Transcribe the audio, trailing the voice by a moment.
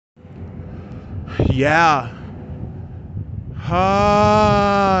Yeah.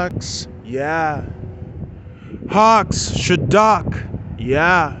 Hawks. Yeah. Hawks should duck.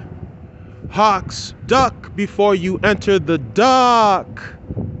 Yeah. Hawks, duck before you enter the dock.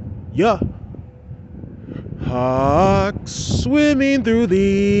 Yeah. Hawks swimming through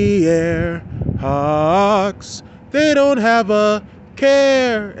the air. Hawks, they don't have a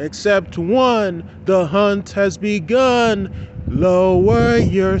care except one. The hunt has begun. Lower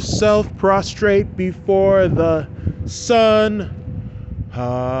yourself prostrate before the sun.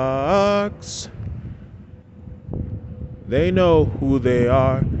 Hawks, they know who they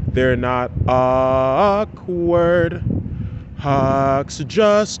are. They're not awkward. Hawks,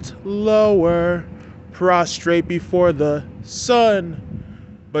 just lower, prostrate before the sun.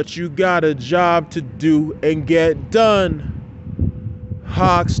 But you got a job to do and get done.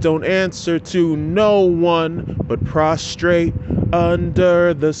 Hawks don't answer to no one, but prostrate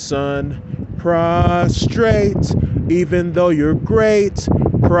under the sun. Prostrate, even though you're great.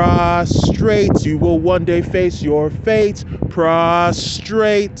 Prostrate, you will one day face your fate.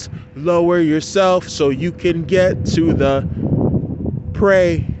 Prostrate, lower yourself so you can get to the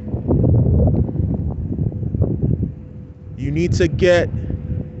prey. You need to get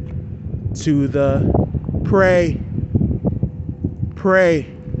to the prey. Pray,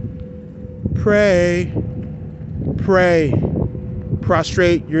 pray, pray.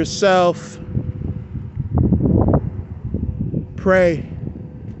 Prostrate yourself. Pray,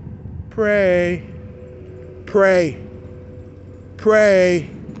 pray, pray, pray,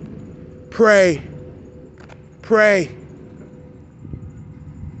 pray, pray.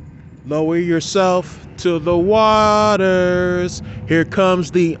 Lower yourself to the waters. Here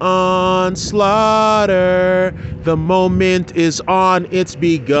comes the onslaughter. The moment is on, it's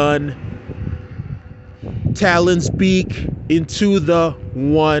begun. Talons beak into the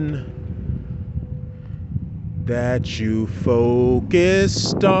one that you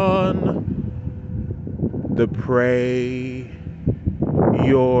focused on. The prey,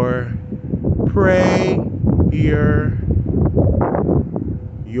 your prey, your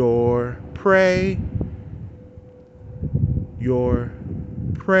prey, your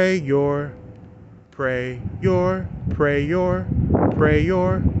pray, your pray, your pray, your pray,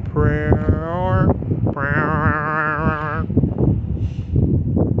 your prayer, prayer.